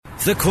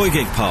The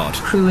Koigig Pod.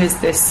 Who is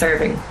this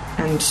serving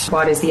and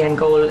what is the end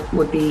goal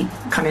would be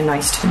kind of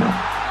nice to know.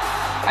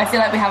 I feel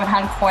like we haven't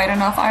had quite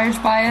enough Irish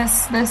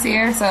bias this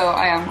year, so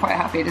I am quite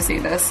happy to see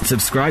this.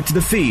 Subscribe to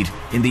the feed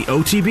in the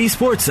OTB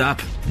Sports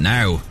app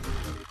now.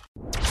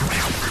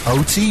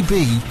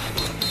 OTB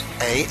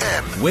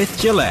AM. With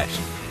Gillette.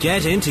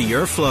 Get into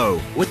your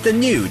flow with the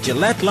new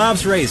Gillette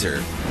Labs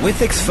Razor with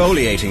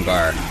exfoliating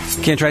bar.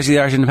 Cian Tracy, the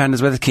Irish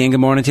Independent, with us. Cian,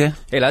 good morning to you.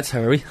 Hey lads, how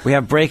are we? We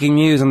have breaking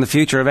news on the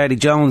future of Eddie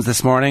Jones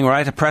this morning,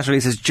 right? A press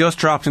release has just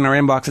dropped in our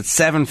inbox at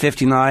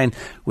 7:59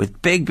 with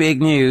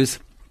big news.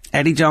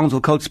 Eddie Jones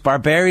will coach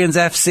Barbarians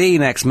FC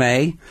next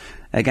May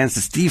against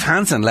the Steve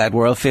Hansen-led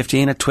World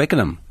 15 at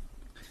Twickenham.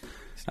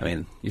 I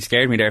mean, you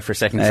scared me there for a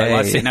second. So I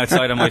was sitting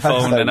outside on my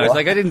phone and I was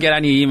like, I didn't get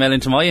any email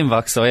into my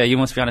inbox, so yeah, you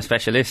must be on a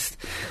special list.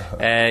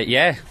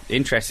 Yeah,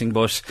 interesting,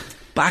 but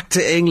back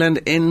to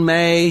England in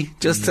May,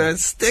 just to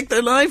stick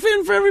their life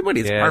in for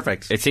everybody. It's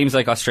perfect. It seems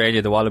like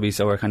Australia, the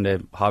Wallabies, are kind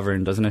of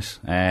hovering, doesn't it?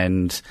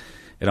 And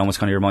it almost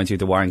kind of reminds you of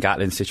the Warren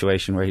Gatland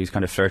situation where he was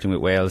kind of flirting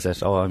with Wales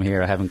that, oh, I'm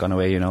here, I haven't gone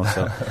away, you know,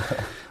 so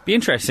be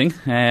interesting.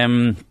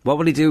 What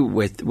will he do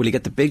will he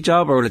get the big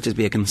job, or will it just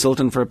be a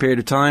consultant for a period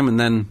of time and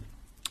then?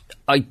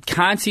 I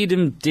can't see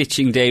them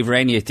ditching Dave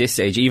Rennie at this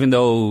stage, even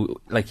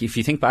though, like, if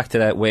you think back to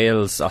that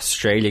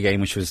Wales-Australia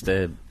game, which was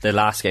the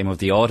last game of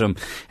the autumn,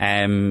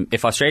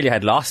 if Australia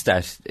had lost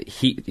that,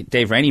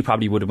 Dave Rennie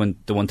probably would have been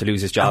the one to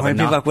lose his job. And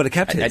Pivac would have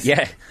kept his.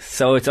 Yeah,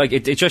 so it's like,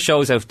 it just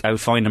shows how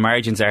fine the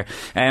margins are.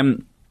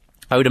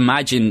 I would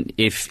imagine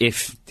if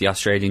the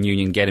Australian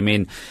Union get him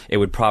in, it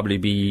would probably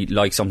be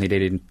like something they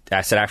did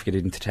South Africa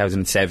did in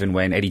 2007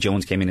 when Eddie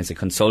Jones came in as a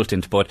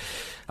consultant. But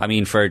I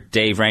mean, for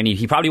Dave Rennie,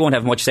 he probably won't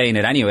have much say in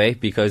it anyway,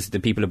 because the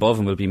people above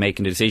him will be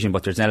making the decision.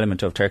 But there's an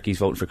element of turkeys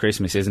voting for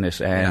Christmas, isn't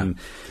it?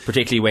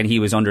 Particularly when he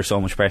was under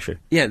so much pressure.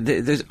 Yeah,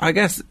 I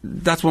guess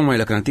that's one way of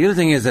looking at it. The other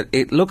thing is that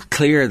it looked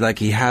clear like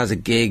he has a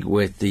gig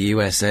with the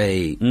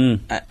USA.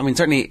 I mean,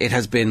 certainly it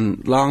has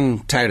been long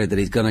touted that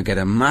he's going to get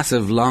a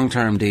massive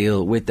long-term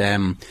deal with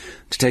them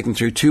to take them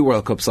through 2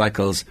 World Cup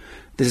cycles.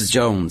 This is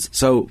Jones.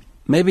 So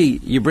maybe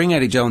you bring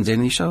Eddie Jones in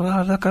and you show,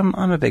 oh, look, I'm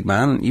a big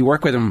man. You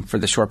work with him for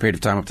the short period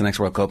of time up to the next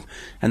World Cup,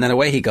 and then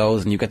away he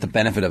goes and you get the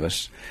benefit of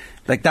it.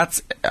 Like,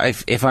 that's,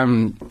 if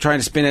I'm trying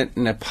to spin it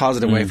in a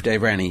positive way for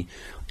Dave Rennie,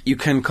 you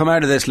can come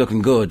out of this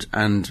looking good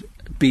and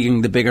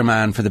being the bigger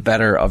man for the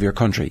better of your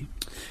country.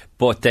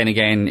 But then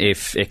again,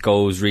 if it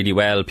goes really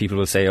well, people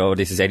will say, oh,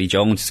 this is Eddie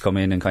Jones to come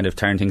in and kind of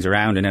turn things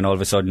around, and then all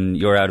of a sudden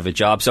you're out of a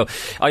job. So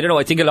I don't know,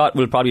 I think a lot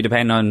will probably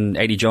depend on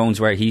Eddie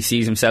Jones, where he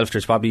sees himself.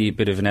 There's probably a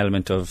bit of an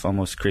element of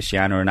almost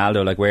Cristiano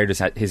Ronaldo, like where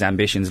does his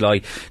ambitions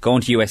lie?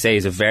 Going to USA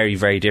is a very,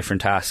 very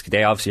different task.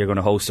 They obviously are going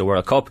to host a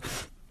World Cup.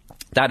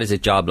 That is a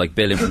job like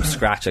building from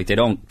scratch. Like, they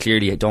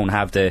don't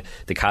have the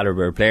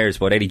calibre of players,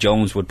 but Eddie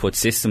Jones would put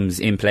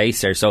systems in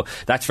place there. So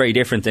that's very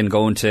different than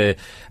going to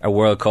a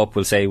World Cup,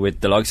 we'll say,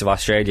 with the likes of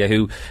Australia,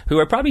 who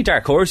are probably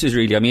dark horses,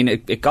 really. I mean,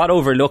 it got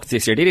overlooked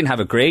this year. They didn't have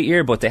a great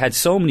year, but they had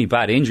so many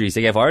bad injuries.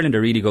 They gave Ireland a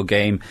really good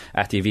game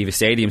at the Aviva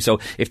Stadium. So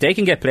if they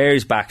can get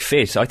players back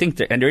fit, I think,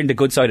 and they're in the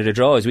good side of the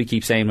draw, as we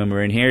keep saying when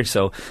we're in here.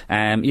 So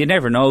you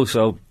never know.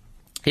 So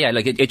yeah,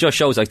 like, it just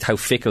shows like how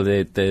fickle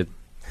the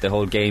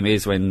whole game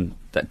is when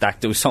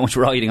that there was so much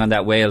riding on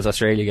that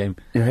Wales-Australia game.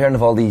 You're hearing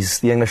of all the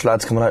English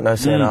lads coming out now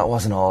saying, it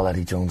wasn't all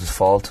Eddie Jones'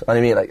 fault. And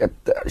I mean, like,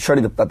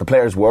 surely that the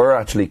players were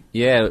actually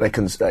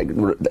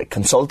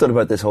consulted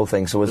about this whole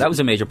thing. So that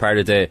was a major part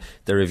of the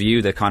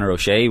review that Conor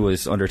O'Shea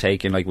was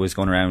undertaking, like, was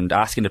going around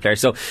asking the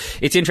players. So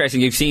it's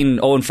interesting. You've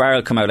seen Owen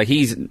Farrell come out, like,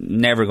 he's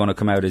never going to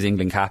come out as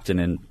England captain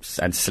and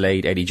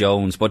slate Eddie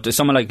Jones. But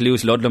someone like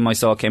Lewis Ludlam, I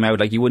saw, came out,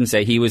 like, you wouldn't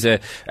say he was a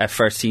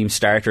first team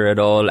starter at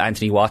all.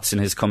 Anthony Watson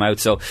has come out.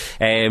 So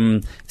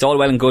it's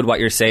all well and good what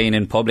you're saying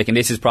in public, and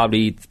this is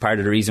probably part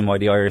of the reason why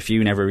the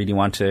IRFU never really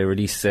want to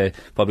release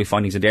public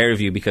findings of their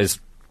review, because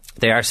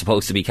they are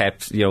supposed to be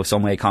kept,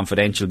 some way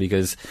confidential,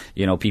 because,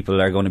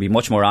 people are going to be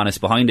much more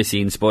honest behind the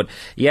scenes. But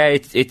yeah,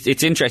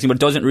 it's interesting, but it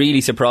doesn't really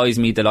surprise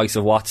me the likes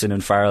of Watson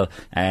and Farrell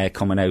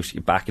coming out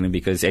backing him,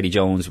 because Eddie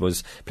Jones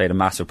played a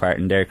massive part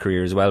in their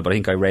career as well. But I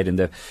think I read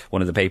in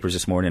one of the papers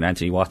this morning,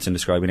 Anthony Watson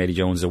describing Eddie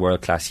Jones as a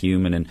world-class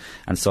human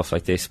and stuff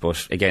like this.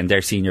 But again,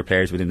 they're senior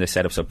players within the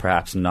setup, so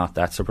perhaps not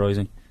that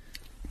surprising.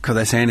 Could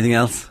I say anything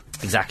else?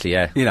 Exactly,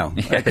 yeah.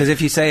 Because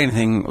if you say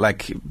anything,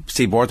 like,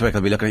 Steve Borthwick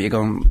will be looking at you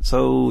going,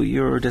 so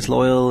you're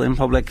disloyal in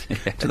public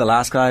to the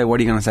last guy, what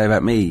are you going to say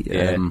about me?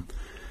 Yeah.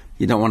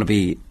 You don't want to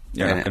be...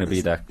 You're not going to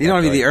be that. You don't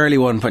want to be the early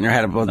one putting your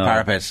head above the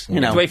parapet.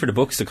 Wait for the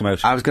books to come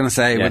out. I was going to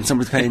say, when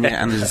somebody's paying you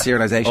and there's a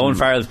serialisation... Owen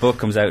Farrell's book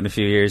comes out in a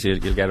few years, you'll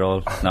get it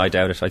all. No, I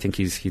doubt it. I think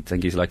he's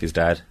like his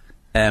dad.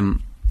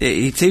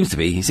 He seems to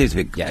be.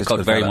 Yeah,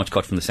 very much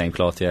cut from the same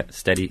cloth, yeah.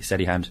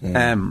 Steady hand.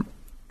 Yeah.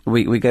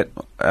 We get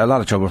a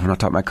lot of trouble from not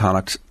talking about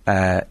Connacht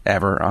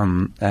ever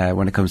on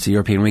when it comes to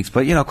European weeks,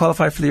 but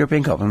qualify for the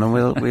European Cup and then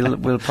we'll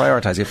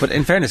prioritise it. But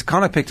in fairness,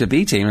 Connacht picked a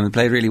B team and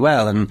played really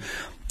well, and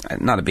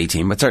not a B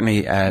team, but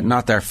certainly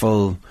not their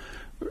full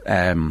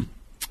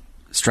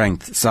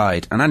strength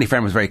side. And Andy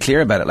Ferm was very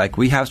clear about it. Like,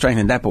 we have strength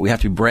in depth, but we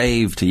have to be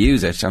brave to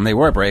use it, and they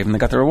were brave and they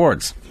got the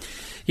rewards.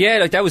 Yeah,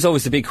 like that was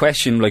always the big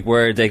question. Like,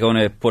 were they going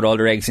to put all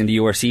their eggs in the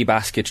URC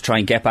basket to try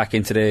and get back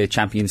into the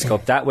Champions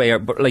Cup that way?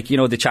 But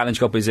the Challenge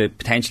Cup is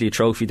potentially a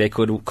trophy they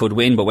could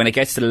win. But when it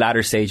gets to the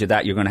latter stage of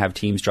that, you're going to have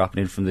teams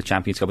dropping in from the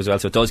Champions Cup as well.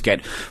 So it does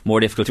get more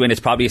difficult to win. It's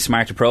probably a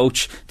smart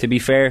approach, to be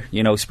fair.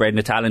 Spreading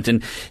the talent,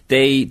 and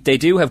they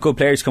do have good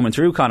players coming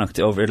through Connacht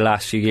over the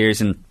last few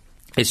years, and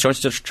it's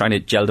just trying to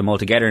gel them all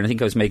together. And I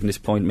think I was making this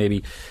point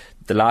maybe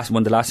the last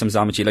time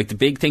Zamachi, like the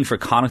big thing for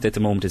Connacht at the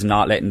moment is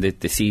not letting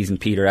the season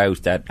peter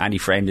out, that Andy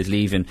Friend is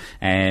leaving.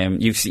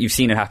 You've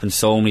seen it happen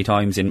so many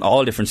times in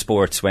all different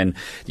sports. When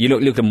you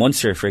look at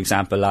Munster, for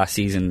example, last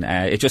season,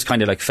 it just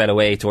kind of like fell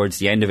away towards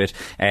the end of it.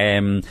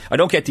 I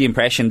don't get the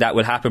impression that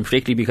will happen,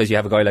 particularly because you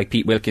have a guy like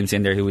Pete Wilkins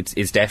in there who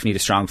is definitely the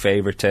strong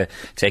favourite to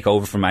take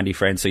over from Andy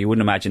Friend, so you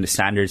wouldn't imagine the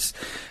standards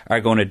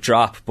are going to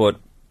drop. But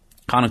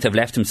Connacht have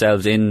left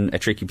themselves in a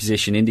tricky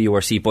position in the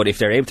URC, but if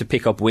they're able to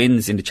pick up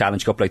wins in the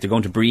Challenge Cup, like they're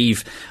going to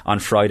Brive on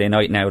Friday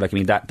night now,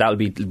 that'll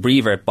be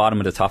Brive are at bottom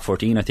of the top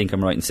 14, I think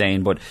I'm right in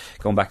saying. But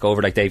going back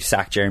over, like, they've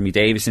sacked Jeremy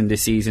Davison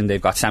this season,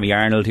 they've got Sammy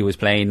Arnold, who was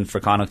playing for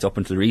Connacht up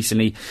until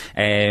recently,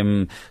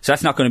 so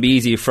that's not going to be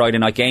easy, a Friday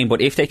night game.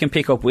 But if they can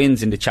pick up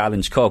wins in the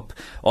Challenge Cup,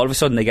 all of a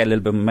sudden they get a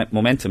little bit of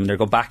momentum, and they'll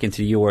go back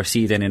into the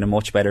URC then in a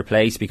much better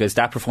place, because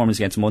that performance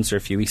against Munster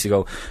a few weeks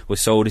ago was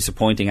so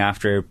disappointing.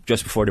 After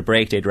just before the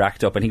break, they'd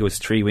racked up, I think it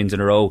was 3 wins in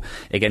a row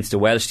against the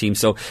Welsh team.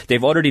 So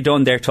they've already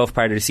done their tough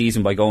part of the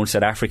season by going to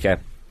South Africa.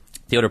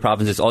 The other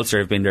provinces, Ulster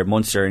have been there,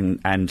 Munster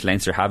and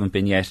Leinster haven't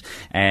been yet.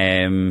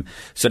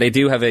 So they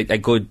do have a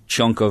good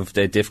chunk of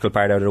the difficult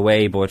part out of the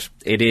way, but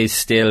it is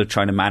still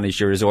trying to manage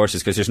your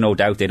resources, because there's no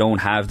doubt they don't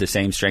have the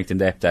same strength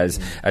and depth as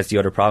the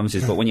other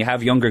provinces. But when you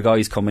have younger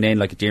guys coming in,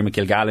 like Diarmuid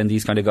Kilgallen,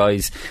 these kind of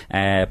guys,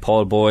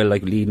 Paul Boyle,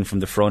 like, leading from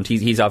the front,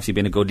 he's obviously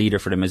been a good leader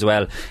for them as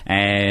well.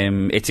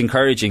 It's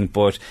encouraging,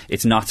 but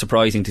it's not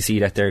surprising to see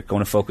that they're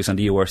going to focus on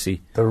the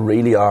URC. They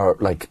really are,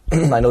 like,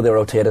 I know they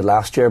rotated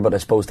last year, but I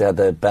suppose they had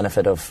the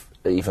benefit of,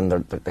 even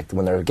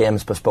when there are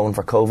games postponed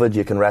for COVID,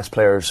 you can rest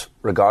players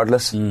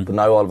regardless. But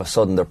now all of a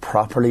sudden they're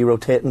properly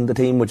rotating the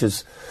team, which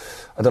is,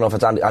 I don't know if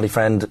it's Andy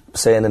Friend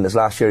saying in his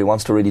last year he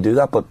wants to really do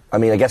that, but I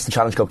mean, I guess the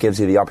Challenge Cup gives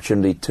you the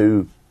opportunity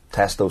to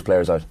test those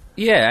players out.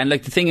 Yeah, and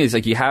like the thing is,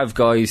 like, you have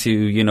guys who,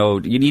 you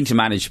need to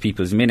manage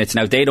people's minutes.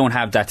 Now, they don't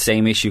have that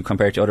same issue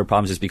compared to other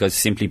provinces, because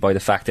simply by the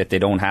fact that they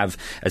don't have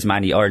as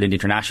many Ireland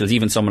internationals.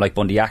 Even someone like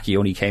Bundy Aki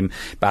only came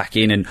back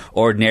in and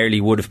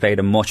ordinarily would have played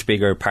a much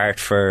bigger part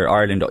for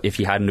Ireland if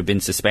he hadn't have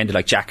been suspended.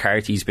 Like, Jack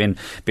Carty's been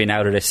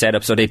out of the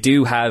setup, so they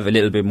do have a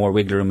little bit more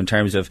wiggle room in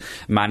terms of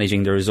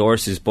managing the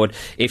resources. But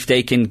if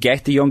they can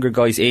get the younger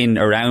guys in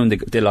around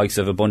the likes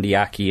of a Bundy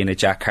Aki and a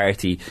Jack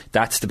Carty,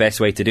 that's the best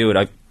way to do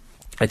it.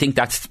 I think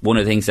that's one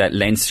of the things that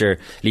Leinster,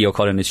 Leo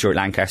Cullen and Stuart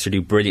Lancaster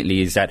do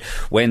brilliantly, is that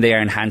when they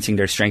are enhancing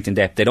their strength and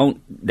depth, they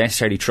don't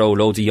necessarily throw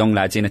loads of young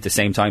lads in at the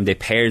same time. They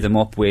pair them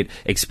up with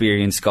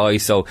experienced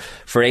guys. So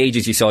for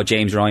ages you saw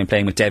James Ryan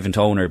playing with Devin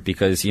Toner,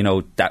 because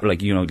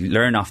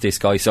learn off this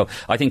guy. So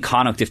I think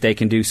Connacht, if they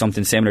can do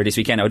something similar this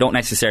weekend, I don't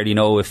necessarily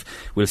know if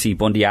we'll see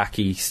Bundy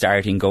Aki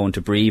starting going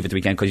to Brive at the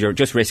weekend, because you're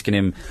just risking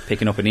him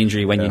picking up an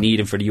injury when you need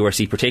him for the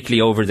URC,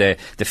 particularly over the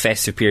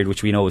festive period,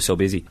 which we know is so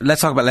busy.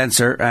 Let's talk about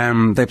Leinster.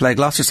 They played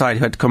Gloucester side,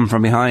 who had to come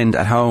from behind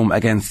at home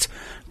against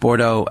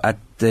Bordeaux at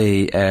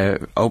the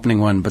opening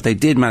one, but they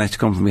did manage to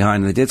come from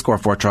behind and they did score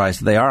 4 tries,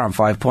 so they are on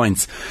 5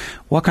 points.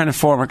 What kind of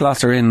form are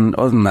Gloucester in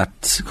other than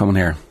that coming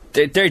here?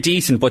 They're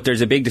decent, but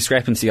there's a big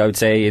discrepancy, I would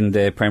say, in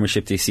the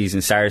Premiership this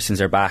season. Saracens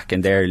are back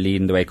and they're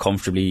leading the way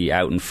comfortably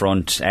out in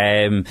front.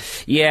 Leinster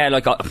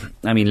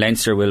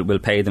will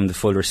pay them the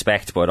full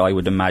respect, but I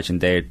would imagine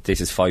this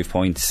is 5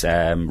 points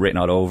written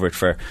all over it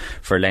for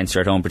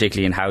Leinster at home,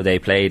 particularly in how they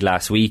played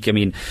last week. I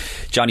mean,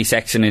 Johnny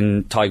Sexton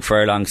and Tadhg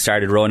Furlong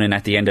started running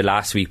at the end of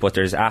last week, but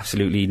there's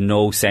absolutely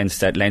no sense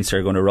that Leinster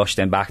are going to rush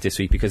them back this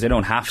week, because they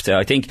don't have to.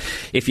 I think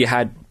if you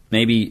had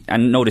maybe,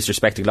 and no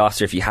disrespect to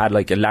Gloucester, if you had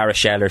like a La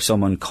Rochelle or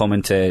someone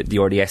coming to the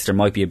RDS, there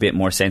might be a bit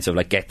more sense of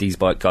like, get these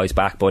guys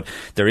back, but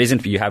there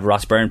isn't. You have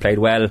Ross Byrne played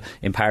well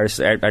in Paris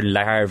or Le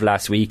Havre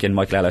last week, and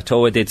Michael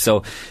Alatoa did,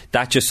 so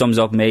that just sums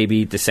up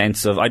maybe the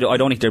sense of, I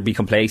don't think there'd be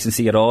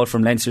complacency at all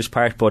from Leinster's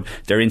part, but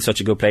they're in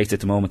such a good place at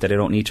the moment that they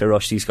don't need to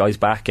rush these guys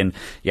back. And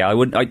yeah,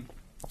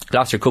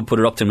 Gloucester could put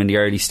it up to them in the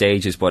early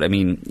stages, but I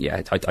mean,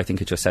 yeah, I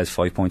think it just says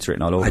 5 points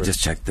written all over. I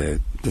just checked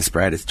the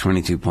spread, it's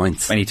 22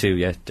 points. 22,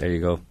 yeah, there you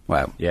go.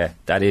 Wow. Yeah,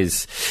 that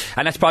is,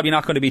 and that's probably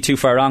not going to be too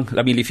far wrong.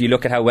 I mean, if you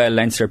look at how well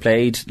Leinster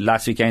played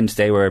last weekend,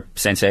 they were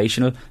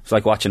sensational. It's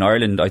like watching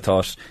Ireland, I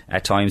thought,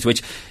 at times,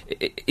 which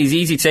is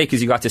easy to say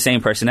because you got the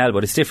same personnel,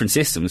 but it's different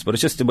systems. But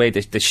it's just the way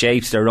the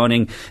shapes they're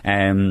running.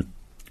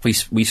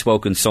 We've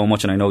spoken so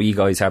much, and I know you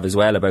guys have as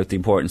well, about the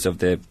importance of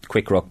the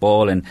quick ruck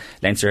ball. And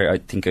Leinster, I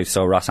think I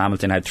saw Ross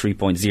Hamilton had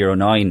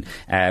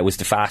 3.09, was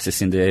the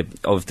fastest any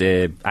of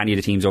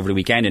the teams over the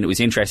weekend. And it was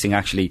interesting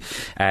actually.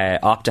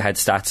 Opta had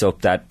stats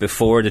up that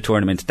before the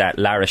tournament that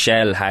La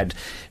Rochelle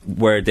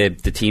were the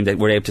team that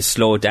were able to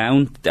slow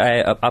down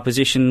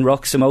opposition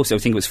rucks the most. I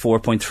think it was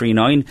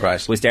 4.39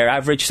 right. was their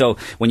average. So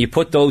when you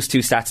put those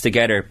two stats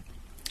together,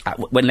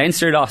 when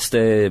Leinster lost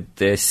the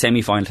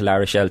semi-final to La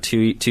Rochelle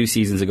two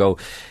seasons ago,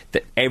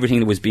 everything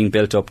that was being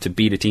built up to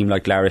beat a team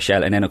like La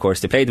Rochelle, and then of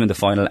course they played them in the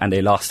final and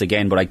they lost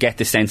again. But I get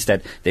the sense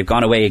that they've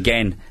gone away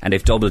again and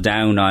they've doubled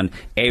down on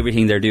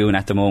everything they're doing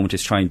at the moment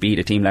is try and beat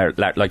a team like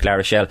La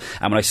Rochelle.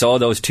 And when I saw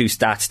those two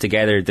stats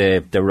together,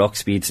 the ruck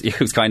speeds, it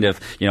was kind of,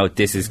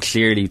 this is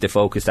clearly the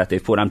focus that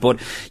they've put on. But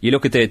you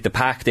look at the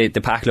pack, the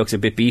pack looks a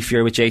bit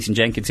beefier with Jason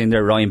Jenkins in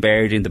there, Ryan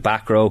Baird in the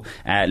back row,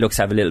 looks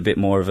to have a little bit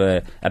more of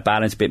a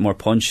balance, a bit more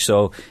punch.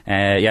 So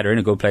they're in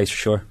a good place for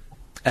sure.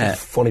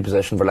 Funny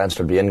position for Leinster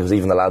to be in, because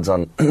even the lads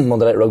on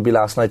Monday Night Rugby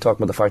last night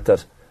talking about the fact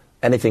that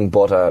anything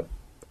but a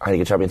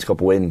Heineken Champions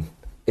Cup win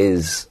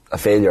is a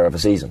failure of a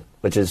season,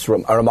 which is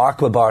a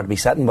remarkable bar to be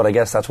setting, but I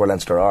guess that's where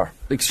Leinster are.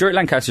 Like, Stuart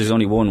Lancaster's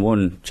only won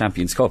one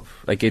Champions Cup.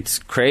 Like, it's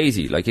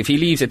crazy. Like, if he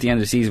leaves at the end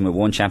of the season with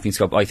one Champions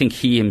Cup, I think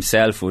he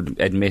himself would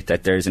admit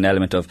that there's an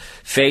element of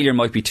failure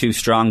might be too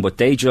strong, but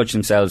they judge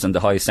themselves on the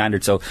highest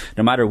standard. So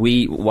no matter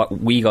what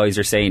we guys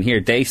are saying here,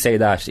 they say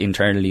that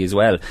internally as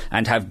well,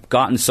 and have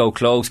gotten so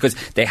close, because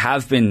they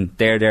have been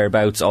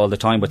thereabouts all the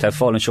time, but they've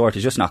fallen short.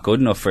 It's just not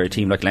good enough for a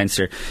team like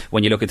Leinster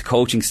when you look at the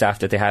coaching staff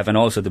that they have and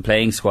also the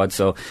playing squad.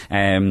 So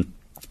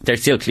they're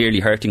still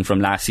clearly hurting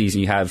from last season.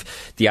 You have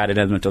the added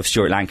element of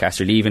Stuart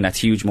Lancaster leaving. That's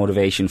huge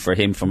motivation for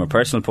him from a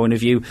personal point of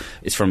view.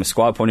 It's from a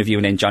squad point of view.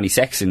 And then Johnny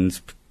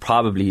Sexton's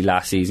probably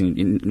last season.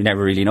 You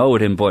never really know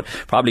with him, but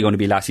probably going to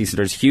be last season.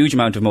 There's a huge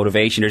amount of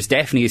motivation. There's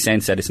definitely a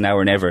sense that it's now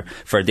or never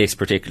for this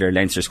particular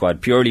Leinster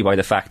squad, purely by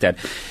the fact that,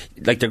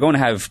 like, they're going to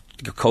have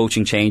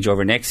coaching change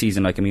over next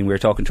season. Like, I mean, we were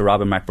talking to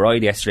Robin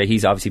McBride yesterday.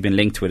 He's obviously been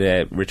linked with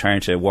a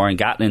return to Warren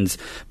Gatlin's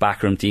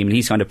backroom team, and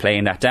he's kind of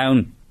playing that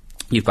down.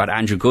 You've got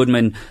Andrew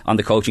Goodman on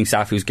the coaching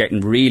staff who's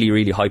getting really,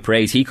 really high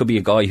praise. He could be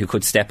a guy who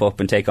could step up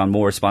and take on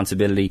more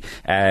responsibility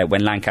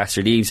when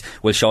Lancaster leaves.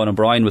 Will Sean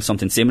O'Brien, will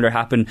something similar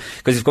happen?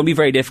 Because it's going to be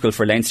very difficult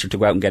for Leinster to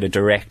go out and get a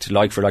direct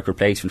like-for-like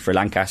replacement for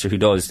Lancaster, who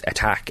does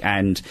attack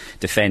and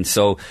defence.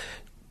 So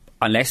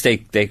unless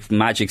they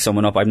magic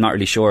someone up, I'm not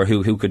really sure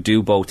who could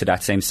do both to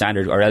that same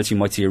standard, or else you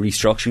might see a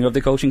restructuring of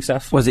the coaching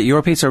staff. Was it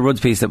your piece or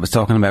Rudd's piece that was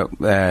talking about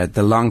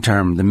the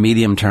long-term, the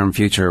medium-term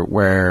future,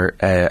 where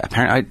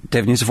apparently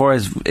David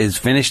Nucifora is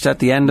finished at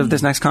the end of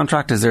this next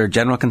contract? Is there a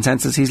general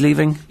consensus he's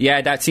leaving? Yeah,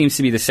 that seems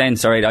to be the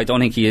sense. All right, I don't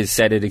think he has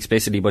said it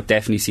explicitly, but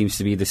definitely seems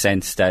to be the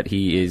sense that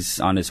he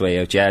is on his way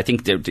out. Yeah, I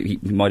think he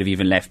might have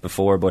even left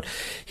before, but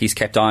he's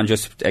kept on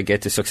just to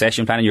get the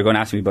succession plan. And you're going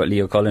to ask me about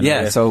Leo Cullen.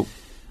 Yeah, so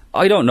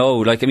I don't know.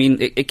 Like, I mean,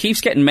 it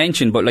keeps getting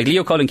mentioned, but like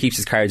Leo Cullen keeps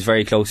his cards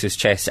very close to his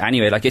chest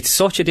anyway. Like, it's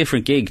such a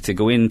different gig to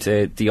go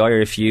into the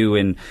IRFU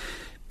and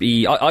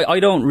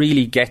I don't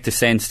really get the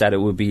sense that it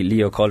would be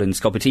Leo Cullen's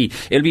cup of tea.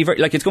 It'll be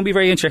it's going to be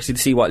very interesting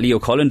to see what Leo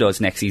Cullen does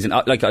next season.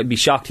 I'd be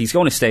shocked. He's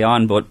going to stay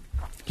on, but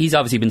he's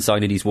obviously been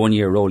signing these 1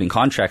 year rolling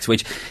contracts,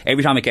 which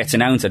every time it gets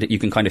announced, you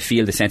can kind of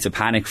feel the sense of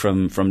panic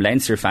from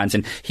Leinster fans,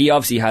 and he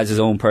obviously has his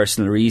own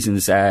personal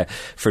reasons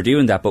for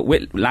doing that. But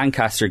with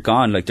Lancaster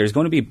gone, like, there's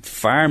going to be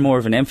far more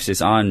of an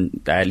emphasis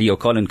on Leo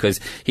Cullen,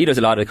 because he does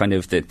a lot of kind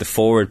of the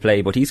forward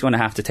play, but he's going to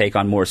have to take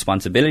on more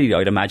responsibility,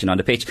 I'd imagine, on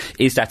the pitch.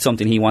 Is that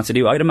something he wants to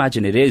do? I'd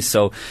imagine it is.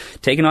 So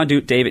taking on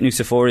David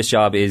Nucifora's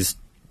job is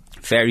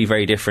very,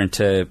 very different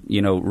to,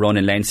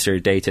 running Leinster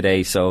day to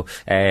day. So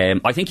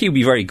I think he would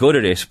be very good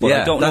at it, but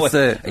yeah, I don't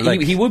know.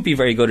 He would be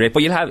very good at it.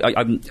 But you'll have,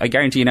 I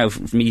guarantee you now,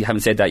 for me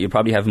having said that, you'll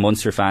probably have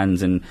Munster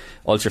fans and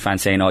Ulster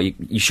fans saying,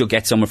 you should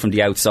get someone from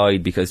the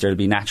outside because there'll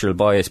be natural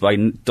bias. But I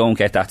don't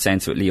get that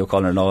sense with Leo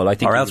Cullen at all. I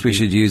think, or else we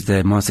should use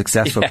the most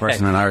successful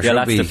person in Irish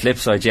rugby. That's the flip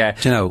side,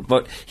 yeah.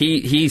 But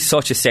he's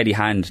such a steady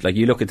hand. Like,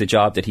 you look at the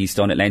job that he's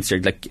done at Leinster.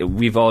 Like,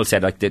 we've all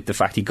said, like, the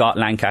fact he got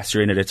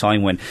Lancaster in at a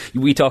time when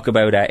we talk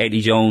about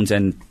Eddie Jones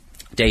and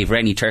Dave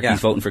Rennie, turkeys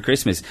voting for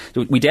Christmas.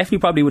 We definitely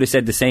probably would have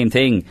said the same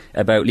thing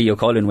about Leo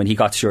Cullen when he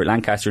got Stuart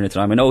Lancaster in at the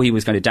time. I know he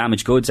was kind of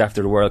damaged goods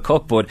after the World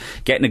Cup, but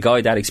getting a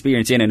guy that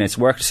experience in, and it's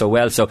worked so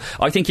well. So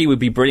I think he would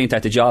be brilliant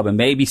at the job, and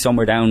maybe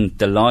somewhere down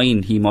the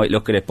line he might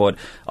look at it, but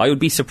I would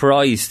be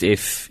surprised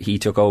if he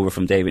took over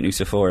from David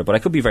Nucifora, but I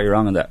could be very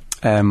wrong on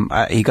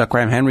that. He got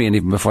Graham Henry in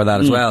even before that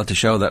as well, to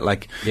show that,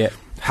 like,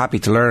 happy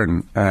to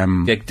learn.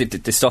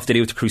 The stuff to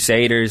do with the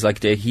Crusaders,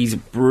 he's a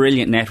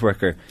brilliant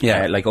networker.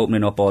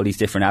 Opening up all these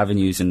different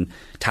avenues and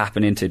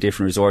tapping into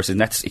different resources,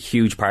 and that's a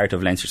huge part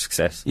of Leinster's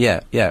success. Yeah.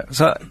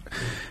 So,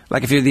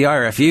 like, if you're the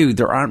IRFU,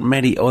 there aren't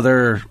many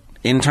other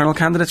internal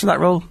candidates for that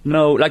role?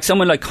 No, like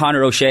someone like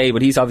Conor O'Shea,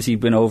 but he's obviously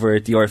been over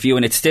at the RFU,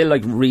 and it's still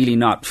like really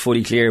not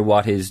fully clear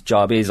what his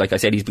job is. Like I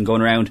said, he's been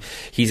going around,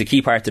 he's a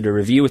key part of the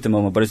review at the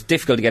moment, but it's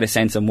difficult to get a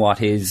sense on what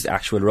his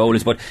actual role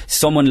is. But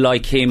someone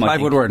like him,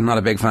 Clive Woodward, not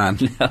a big fan.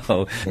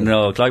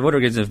 No, Clive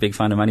Woodward isn't a big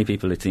fan of many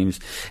people, it seems.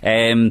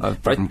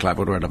 From Clive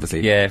Woodward,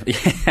 obviously. Yeah.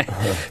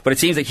 But it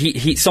seems like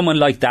he someone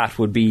like that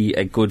would be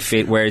a good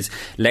fit, whereas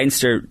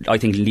Leinster, I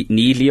think,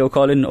 need Leo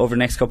Cullen over the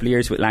next couple of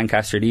years with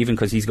Lancaster leaving,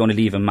 because he's going to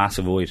leave a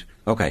massive void.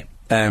 Okay.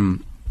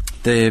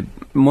 the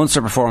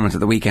Munster performance at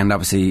the weekend,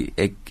 obviously,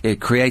 it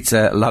creates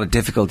a lot of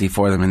difficulty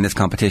for them in this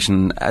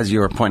competition. As you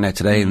were pointing out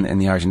today in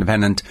the Irish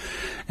Independent,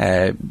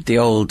 the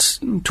old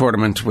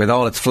tournament, with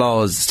all its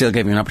flaws, still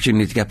gave you an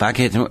opportunity to get back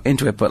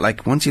into it. But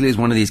like, once you lose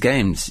one of these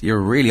games, you're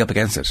really up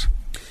against it.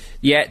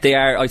 Yeah, they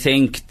are. I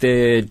think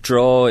the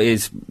draw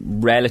is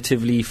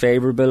relatively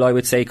favourable, I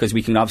would say, because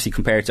we can obviously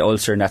compare it to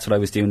Ulster, and that's what I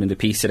was doing in the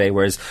piece today,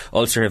 whereas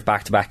Ulster have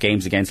back-to-back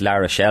games against La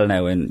Rochelle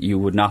now, and you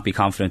would not be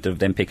confident of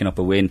them picking up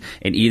a win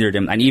in either of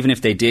them. And even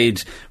if they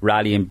did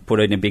rally and put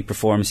in a big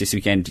performance this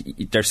weekend,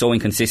 they're so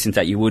inconsistent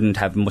that you wouldn't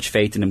have much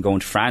faith in them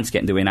going to France,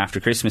 getting the win after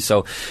Christmas.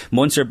 So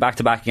Munster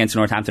back-to-back against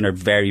Northampton are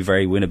very,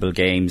 very winnable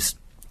games.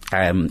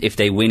 If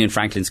they win in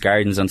Franklin's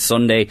Gardens on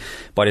Sunday,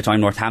 by the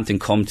time Northampton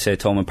come to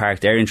Thomond Park,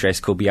 their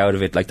interest could be out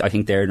of it. Like, I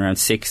think they're in around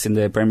 6th in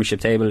the Premiership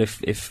table,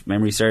 if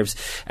memory serves.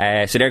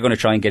 So they're going to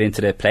try and get into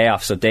the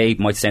playoffs. So they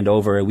might send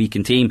over a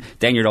weakened team.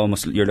 Then you're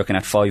looking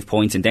at 5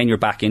 points, and then you're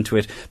back into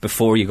it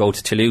before you go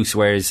to Toulouse.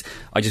 Whereas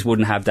I just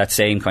wouldn't have that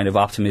same kind of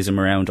optimism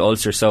around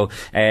Ulster. So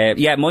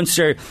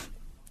Munster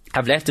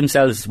have left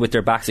themselves with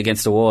their backs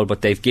against the wall,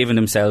 but they've given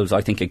themselves,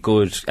 I think, a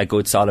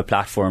good solid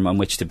platform on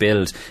which to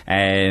build.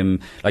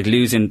 Like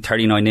losing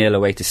 39-0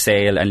 away to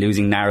Sale and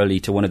losing narrowly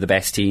to one of the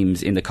best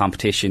teams in the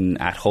competition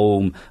at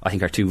home, I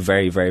think, are two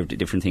very, very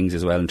different things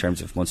as well in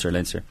terms of Munster and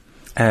Leinster.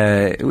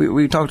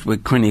 We talked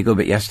with Quinny a good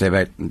bit yesterday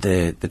about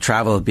the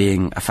travel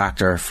being a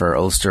factor for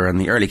Ulster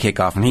and the early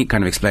kick-off, and he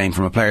kind of explained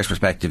from a player's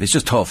perspective, it's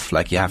just tough.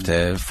 Like, you have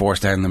to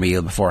force down the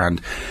meal beforehand.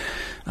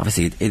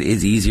 Obviously, it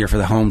is easier for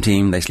the home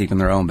team. They sleep in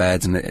their own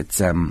beds, and it's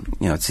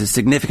it's a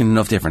significant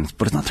enough difference.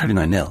 But it's not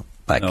 39-0.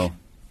 Like, no.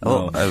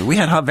 We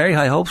had very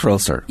high hopes for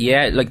Ulster.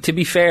 Yeah, like, to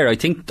be fair, I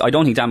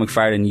don't think Dan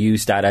McFarlane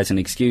used that as an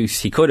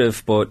excuse. He could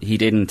have, but he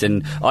didn't.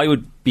 And I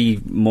would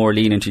be more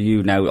leaning to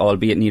you now,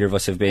 albeit neither of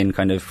us have been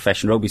kind of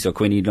professional rugby, so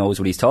Quinny knows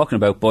what he's talking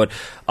about, but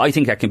I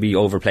think that can be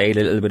overplayed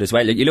a little bit as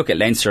well. You look at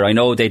Leinster, I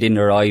know they didn't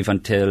arrive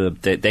until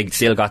they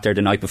still got there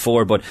the night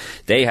before, but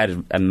they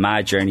had a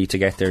mad journey to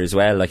get there as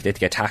well. Like, they had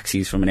to get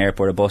taxis from an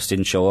airport. A bus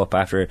didn't show up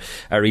after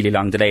a really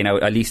long delay. Now,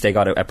 at least they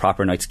got a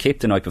proper night's kip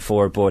the night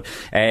before, but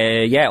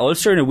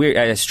Ulster in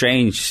a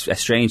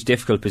strange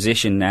difficult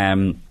position.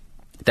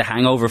 The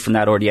hangover from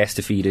that RDS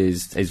defeat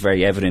is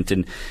very evident,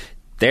 and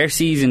their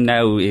season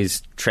now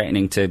is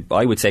threatening to,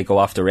 I would say, go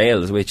off the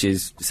rails, which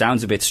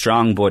sounds a bit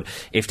strong, but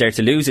if they're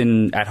to lose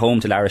at home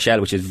to La Rochelle,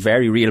 which is a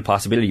very real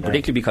possibility,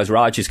 particularly because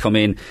Rog has come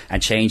in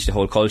and changed the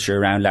whole culture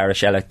around La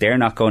Rochelle, like, they're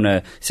not going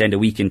to send a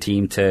weakened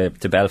team to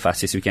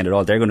Belfast this weekend at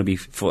all. They're going to be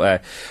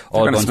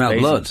all going to smell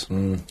blood.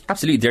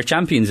 Absolutely, they're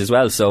champions as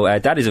well, so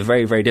that is a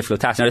very, very difficult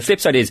task. Now, the flip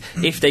side is,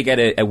 if they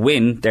get a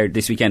win there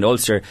this weekend,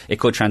 Ulster, it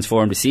could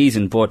transform the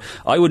season, but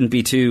I wouldn't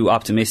be too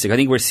optimistic. I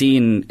think we're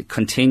seeing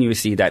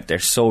continuously that they're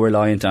so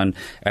reliant on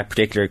a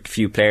particular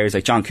few players.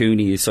 Like, John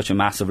Cooney is such a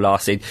massive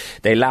loss.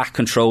 They lack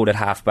control at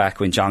half-back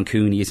when John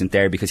Cooney isn't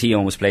there, because he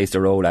almost plays the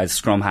role as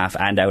scrum half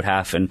and out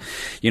half. And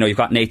you've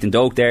got Nathan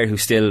Doak there,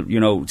 who's still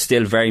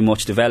very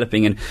much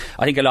developing. And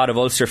I think a lot of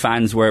Ulster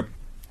fans were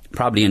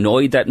probably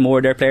annoyed that more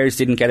of their players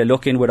didn't get a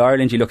look in with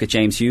Ireland. You look at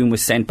James Hume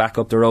was sent back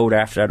up the road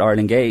after that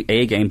Ireland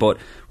A game, but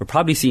we're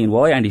probably seeing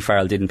why Andy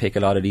Farrell didn't pick a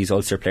lot of these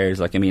Ulster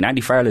players. Like, I mean,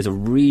 Andy Farrell has a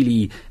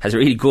really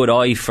good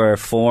eye for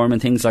form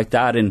and things like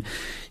that, and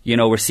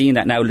we're seeing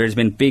that now. There's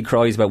been big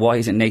cries about why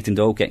isn't Nathan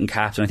Doak getting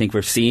capped, and I think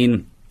we're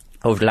seeing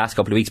over the last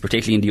couple of weeks,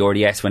 particularly in the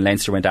RDS, when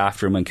Leinster went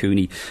after him and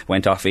Cooney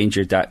went off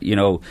injured, that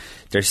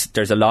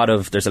there's a lot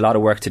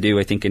of work to do,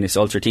 I think, in this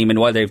Ulster team. And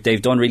while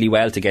they've done really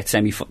well to get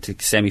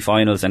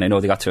semi-finals, and I know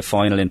they got to a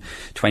final in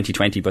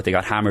 2020, but they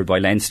got hammered by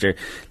Leinster,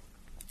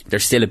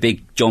 there's still a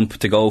big jump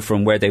to go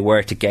from where they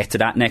were to get to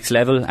that next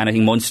level. And I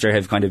think Munster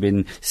have kind of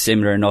been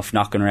similar enough,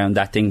 knocking around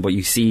that thing, but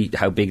you see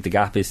how big the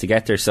gap is to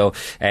get there. So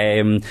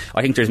I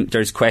think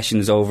there's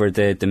questions over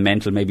the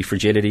mental maybe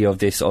fragility of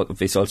this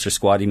Ulster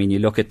squad. I mean, you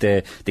look at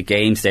the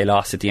games they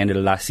lost at the end of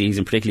the last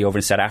season, particularly over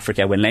in South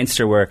Africa, when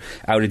Leinster were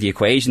out of the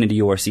equation in the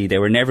URC, they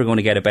were never going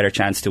to get a better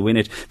chance to win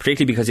it,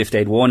 particularly because if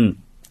they'd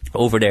won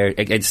over there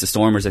against the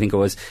Stormers, I think it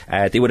was,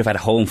 they would have had a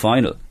home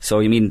final. So,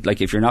 you mean, like,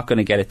 if you're not going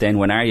to get it, then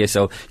when are you?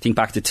 So think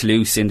back to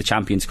Toulouse in the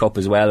Champions Cup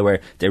as well, where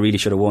they really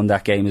should have won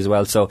that game as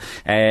well. So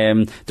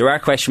there are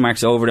question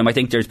marks over them. I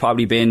think there's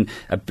probably been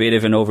a bit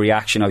of an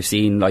overreaction. I've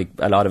seen, like,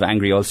 a lot of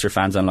angry Ulster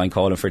fans online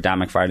calling for Dan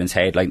McFarlane's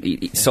head. Like,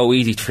 it's so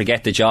easy to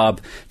forget the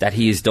job that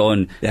he has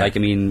done. Yeah. Like, I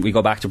mean, we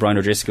go back to Brian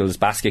O'Driscoll's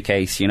basket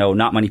case.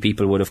 Not many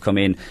people would have come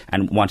in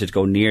and wanted to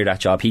go near that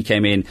job. He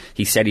came in,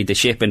 he steadied the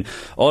ship, and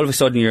all of a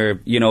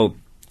sudden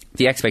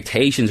the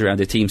expectations around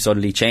the team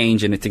suddenly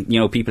change, and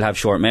people have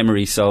short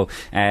memories, so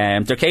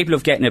they're capable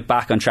of getting it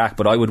back on track,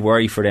 but I would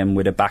worry for them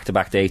with a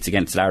back-to-back dates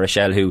against La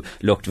Rochelle, who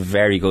looked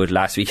very good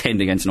last weekend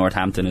against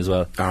Northampton as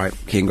well. Alright,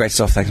 Keane, great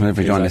stuff. Thanks for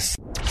joining us.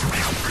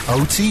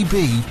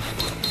 OTB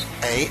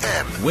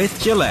AM with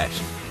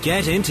Gillette.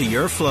 Get into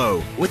your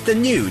flow with the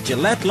new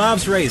Gillette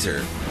Labs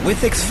Razor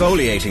with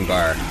exfoliating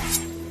bar.